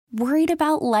Worried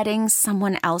about letting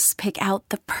someone else pick out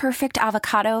the perfect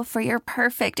avocado for your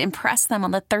perfect impress them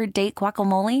on the third date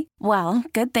guacamole? Well,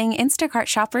 good thing Instacart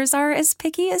shoppers are as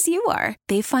picky as you are.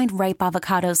 They find ripe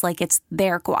avocados like it's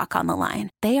their guac on the line.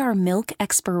 They are milk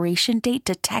expiration date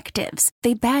detectives.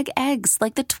 They bag eggs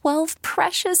like the 12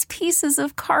 precious pieces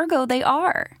of cargo they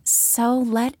are. So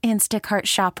let Instacart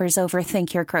shoppers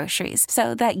overthink your groceries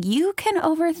so that you can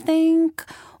overthink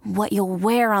what you'll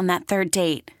wear on that third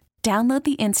date. Download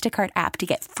the Instacart app to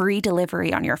get free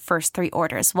delivery on your first 3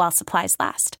 orders while supplies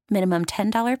last. Minimum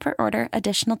 $10 per order.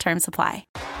 Additional terms apply.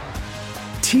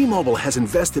 T-Mobile has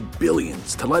invested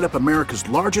billions to light up America's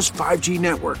largest 5G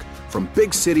network, from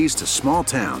big cities to small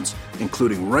towns,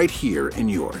 including right here in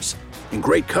yours. And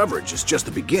great coverage is just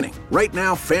the beginning. Right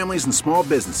now, families and small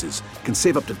businesses can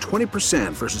save up to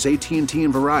 20% versus AT&T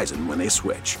and Verizon when they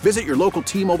switch. Visit your local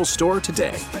T-Mobile store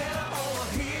today.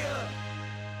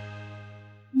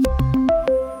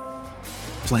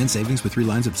 Plan savings with 3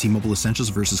 lines of T-Mobile Essentials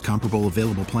versus comparable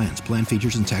available plans. Plan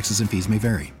features and taxes and fees may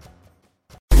vary.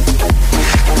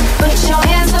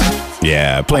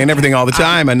 Yeah, playing everything all the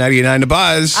time on 99 The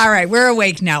Buzz. All right, we're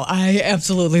awake now. I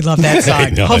absolutely love that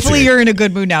song. No, hopefully you're in a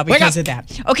good mood now because of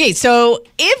that. Okay, so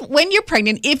when you're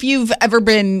pregnant, if you've ever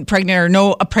been pregnant or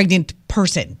know a pregnant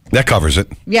person. That covers it.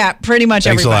 Yeah, pretty much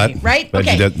Thanks everybody. a lot. Right? Glad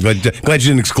Okay. Glad you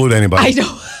didn't exclude anybody. I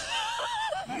know.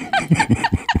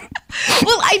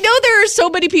 Well, I know there are so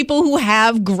many people who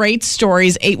have great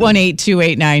stories.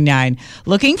 818-2899.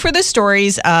 Looking for the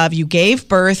stories of you gave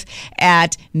birth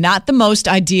at not the most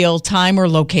ideal time or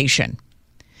location.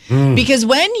 Because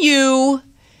when you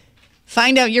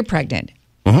find out you're pregnant,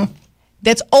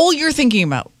 that's all you're thinking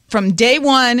about. From day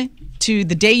one to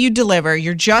the day you deliver,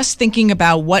 you're just thinking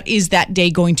about what is that day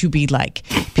going to be like.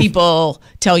 People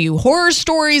tell you horror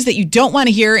stories that you don't want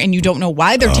to hear and you don't know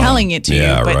why they're telling it to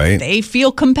you, but they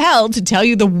feel compelled to tell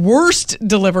you the worst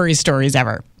delivery stories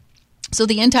ever. So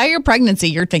the entire pregnancy,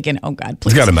 you're thinking, oh God,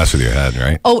 please. It's got to mess with your head,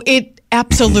 right? Oh, it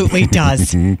absolutely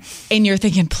does. And you're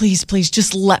thinking, please,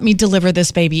 just let me deliver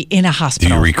this baby in a hospital.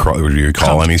 Do you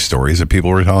recall any stories that people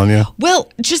were telling you?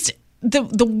 Well, just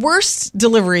the worst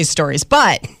delivery stories,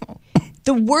 but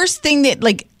the worst thing that,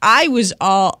 like, I was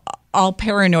all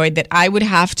paranoid that I would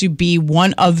have to be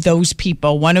one of those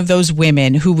people, one of those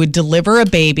women who would deliver a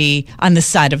baby on the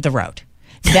side of the road.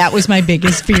 That was my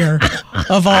biggest fear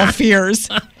of all fears.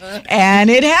 And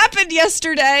it happened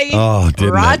yesterday. Oh,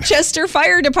 didn't Rochester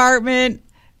Fire Department.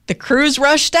 The crews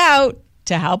rushed out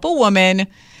to help a woman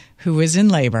who was in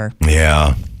labor.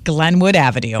 Yeah. Glenwood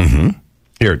Avenue. Mm-hmm.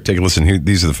 Here, take a listen. Here,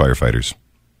 these are the firefighters.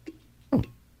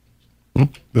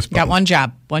 Got one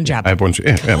job. I have one.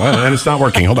 Yeah, and it's not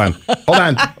working. Hold on.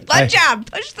 One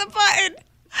job. Push the button.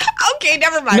 Okay,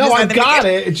 never mind. No, I got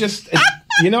it. It just,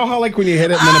 you know how like when you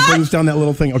hit it and then it brings down that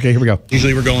little thing? Okay, here we go.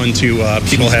 Usually we're going to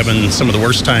people having some of the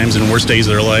worst times and worst days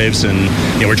of their lives, and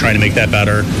we're trying to make that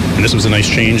better. And this was a nice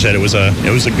change. That it was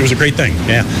a great thing.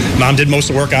 Yeah, Mom did most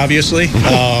of the work, obviously.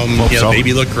 The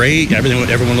baby looked great.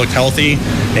 Everyone looked healthy,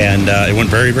 and it went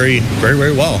very, very, very,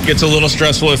 very well. It's a little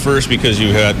stressful at first because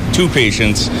you had 2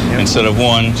 patients instead of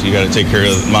 1. So you got to take care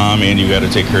of Mom and you got to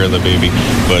take care of the baby.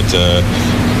 But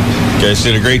you guys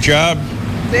did a great job.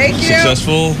 Thank you.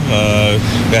 Successful. A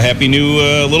happy new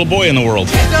little boy in the world.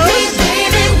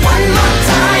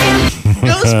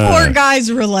 Those poor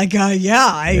guys were like,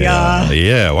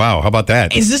 yeah, wow. How about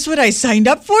that? Is this what I signed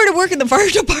up for, to work in the fire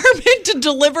department to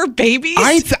deliver babies?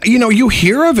 You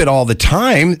hear of it all the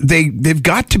time. They've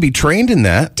got to be trained in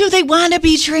that. Do they want to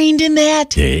be trained in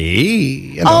that?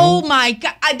 Hey, Oh my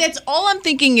God. That's all I'm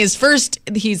thinking is, first,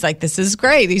 he's like, this is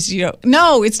great.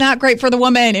 No, it's not great for the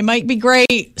woman. It might be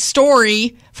great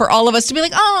story for all of us to be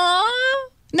like, oh,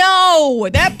 no,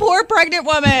 that poor pregnant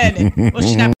woman. Well,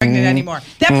 she's not pregnant anymore.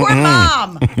 That poor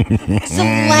mom. It's the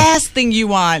last thing you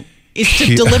want is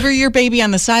to deliver your baby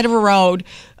on the side of the road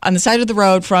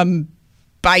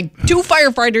by 2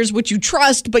 firefighters, which you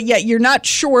trust, but yet you're not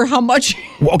sure how much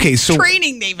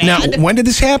training they've had. Now, when did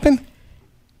this happen?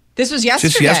 This was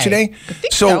yesterday. Just yesterday? I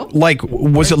think so. Like,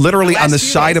 was it literally on the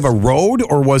side of a road,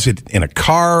 or was it in a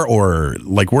car, or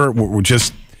like we're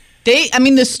just...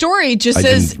 the story just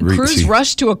says crews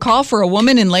rushed to a call for a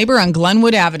woman in labor on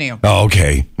Glenwood Avenue. Oh,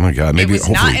 okay. Oh my God. Maybe it was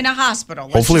not in a hospital.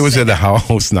 Hopefully it was at a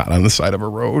house, not on the side of a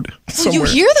road. Well, you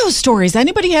hear those stories.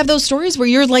 Anybody have those stories where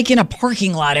you're like in a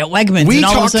parking lot at Wegmans and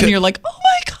all of a sudden you're like, oh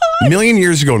my God. A million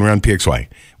years ago when we were on PXY,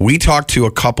 we talked to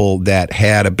a couple that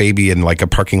had a baby in like a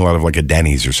parking lot of like a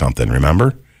Denny's or something,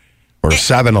 remember? Or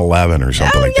 7-Eleven or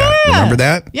something like that. Remember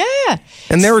that? Yeah.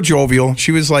 And they were jovial.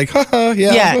 She was like, haha,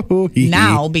 yeah.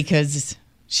 Now, because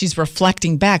she's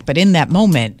reflecting back, but in that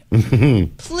moment,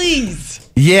 please.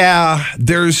 Yeah,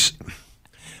 there's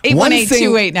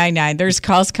 818-2899. There's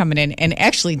calls coming in, and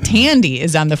actually, Tandy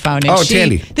is on the phone. And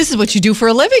Tandy. This is what you do for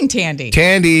a living, Tandy.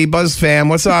 Tandy, Buzz fam,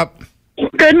 what's up?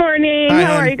 Good morning. Hi,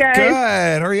 How hon. are you guys?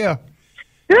 Good. How are you?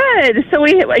 Good. So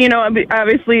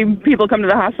obviously people come to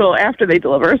the hospital after they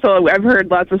deliver. So I've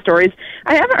heard lots of stories.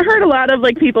 I haven't heard a lot of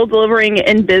people delivering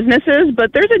in businesses,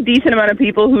 but there's a decent amount of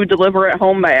people who deliver at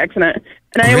home by accident.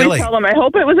 And I always tell them, I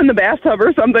hope it was in the bathtub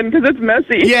or something because it's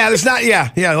messy. Yeah, there's not.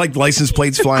 Yeah, like license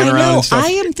plates flying around and stuff.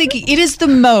 I am thinking it is the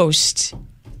most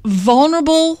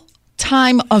vulnerable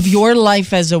time of your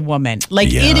life as a woman.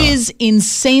 It is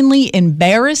insanely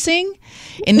embarrassing.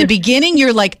 In the beginning,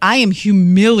 you're like, I am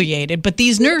humiliated. But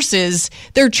these nurses,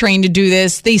 they're trained to do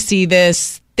this. They see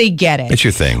this. They get it. It's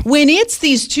your thing. When it's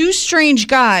these two strange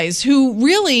guys who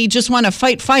really just want to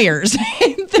fight fires,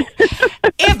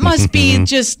 it must be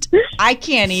just, I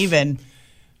can't even.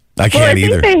 I can't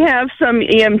either. I think they have some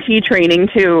EMT training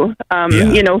too,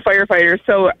 firefighters.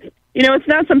 So, it's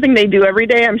not something they do every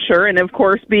day, I'm sure. And of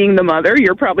course, being the mother,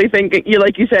 you're probably thinking,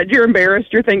 like you said, you're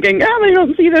embarrassed. You're thinking, they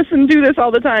don't see this and do this all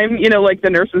the time, like the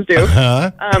nurses do.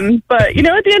 Uh-huh. But, at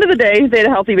the end of the day, they had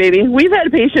a healthy baby. We've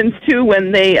had patients too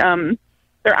when they're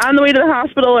on the way to the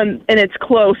hospital and it's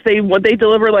close. They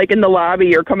deliver in the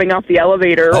lobby or coming off the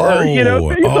elevator or things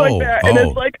like that. And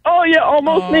it's like,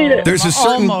 almost made it. There's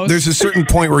a certain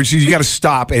point where you got to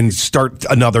stop and start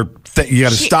another thing. You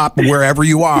got to stop wherever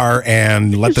you are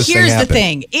and let this thing happen. Here's the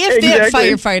thing: if that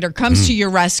firefighter comes to your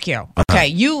rescue, okay,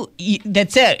 you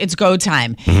that's it. It's go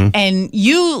time, and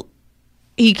he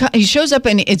shows up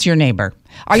and it's your neighbor.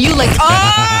 Are you like, this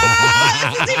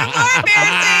is even more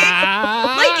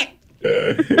embarrassing?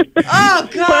 Oh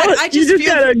God! Well, I just feel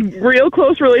got a real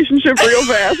close relationship real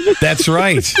fast. That's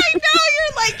right. I know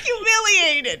you're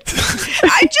humiliated.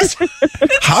 I just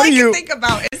how do you think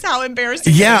about is how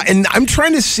embarrassing. Yeah, and I'm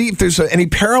trying to see if there's any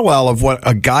parallel of what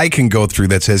a guy can go through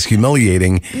that's as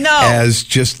humiliating as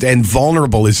just and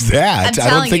vulnerable as that. I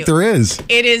don't think there is.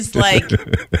 It is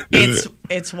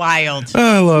it's wild.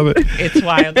 I love it. It's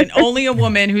wild, and only a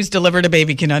woman who's delivered a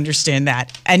baby can understand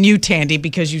that. And you, Tandy,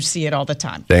 because you see it all the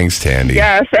time. Thanks, Tandy.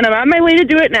 Yes, and I'm on my way to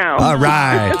do it now. All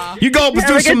right. You go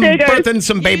do some birthing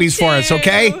some babies for us,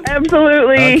 okay?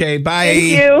 Absolutely. Okay, bye. Thank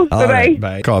you. Bye-bye. Right,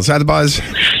 bye. Calls. Hi, the Buzz.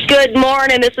 Good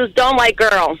morning. This is Dome Light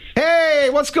Girl. Hey,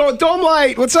 what's going on? Dome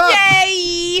Light, what's up?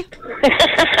 Yay! Good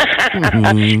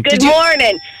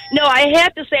morning. No, I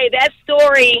have to say that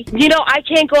story, I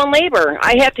can't go in labor.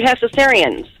 I have to have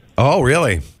cesareans. Oh,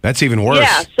 really? That's even worse.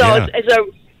 Yeah, so it's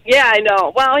I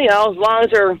know. Well, as long as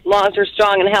they're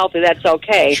strong and healthy, that's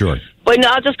okay. Sure. But no,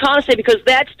 I'll just call and say because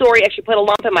that story actually put a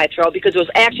lump in my throat because it was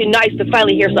actually nice to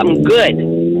finally hear something good.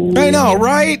 I know,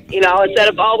 right? Instead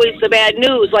of always the bad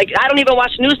news. I don't even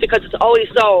watch news because it's always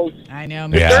so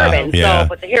disturbing. Yeah. So,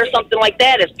 but to hear something like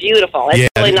that is beautiful. It's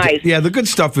really nice. Yeah, the good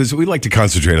stuff is we like to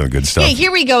concentrate on the good stuff. Yeah,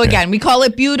 here we go again. We call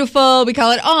it beautiful. We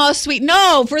call it, oh, sweet.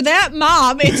 No, for that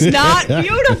mom, it's not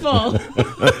beautiful.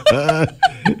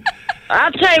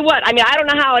 I'll tell you what. I don't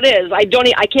know how it is. I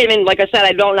can't even, like I said,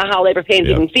 I don't know how labor pains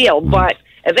even feel. But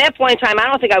at that point in time, I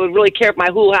don't think I would really care if my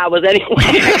hoo-ha was anywhere.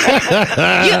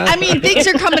 Things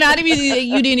are coming out of you that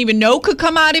you didn't even know could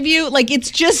come out of you.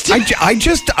 It's just... I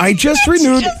just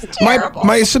renewed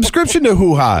my subscription to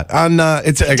Hoo-Ha. I got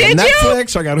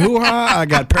Netflix, I got Hoo-Ha, I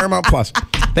got Paramount Plus.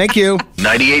 Thank you.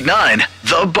 98.9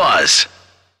 The Buzz.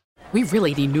 We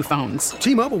really need new phones.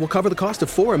 T-Mobile will cover the cost of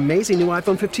 4 amazing new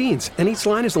iPhone 15s, and each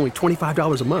line is only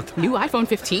 $25 a month. New iPhone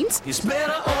 15s? It's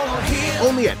better over here.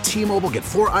 Only at T-Mobile, get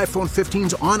 4 iPhone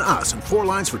 15s on us and 4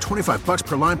 lines for $25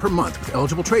 per line per month with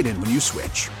eligible trade-in when you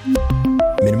switch.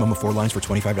 Minimum of 4 lines for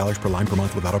 $25 per line per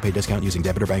month with autopay discount using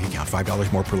debit or bank account.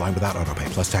 $5 more per line without autopay,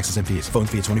 plus taxes and fees. Phone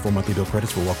fee at 24 monthly bill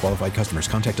credits for well-qualified customers.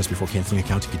 Contact us before canceling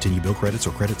account to continue bill credits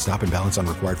or credit stop and balance on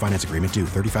required finance agreement due.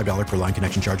 $35 per line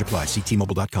connection charge applies. See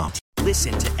T-Mobile.com.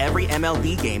 Listen to every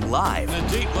MLB game live. In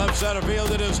the deep left center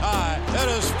field, it is high, it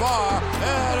is far,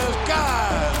 it is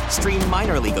gone. Stream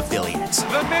minor league affiliates.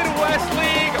 The Midwest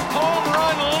League home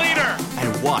run leader.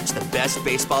 And watch the best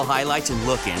baseball highlights and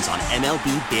look-ins on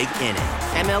MLB Big Inning.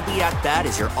 MLB At Bat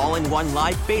is your all-in-one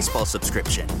live baseball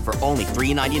subscription for only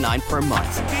 $3.99 per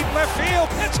month. Deep left field,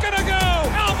 it's gonna go.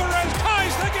 Alvarez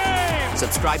ties the game.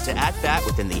 Subscribe to At Bat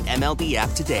within the MLB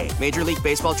app today. Major League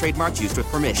Baseball trademarks used with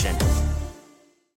permission.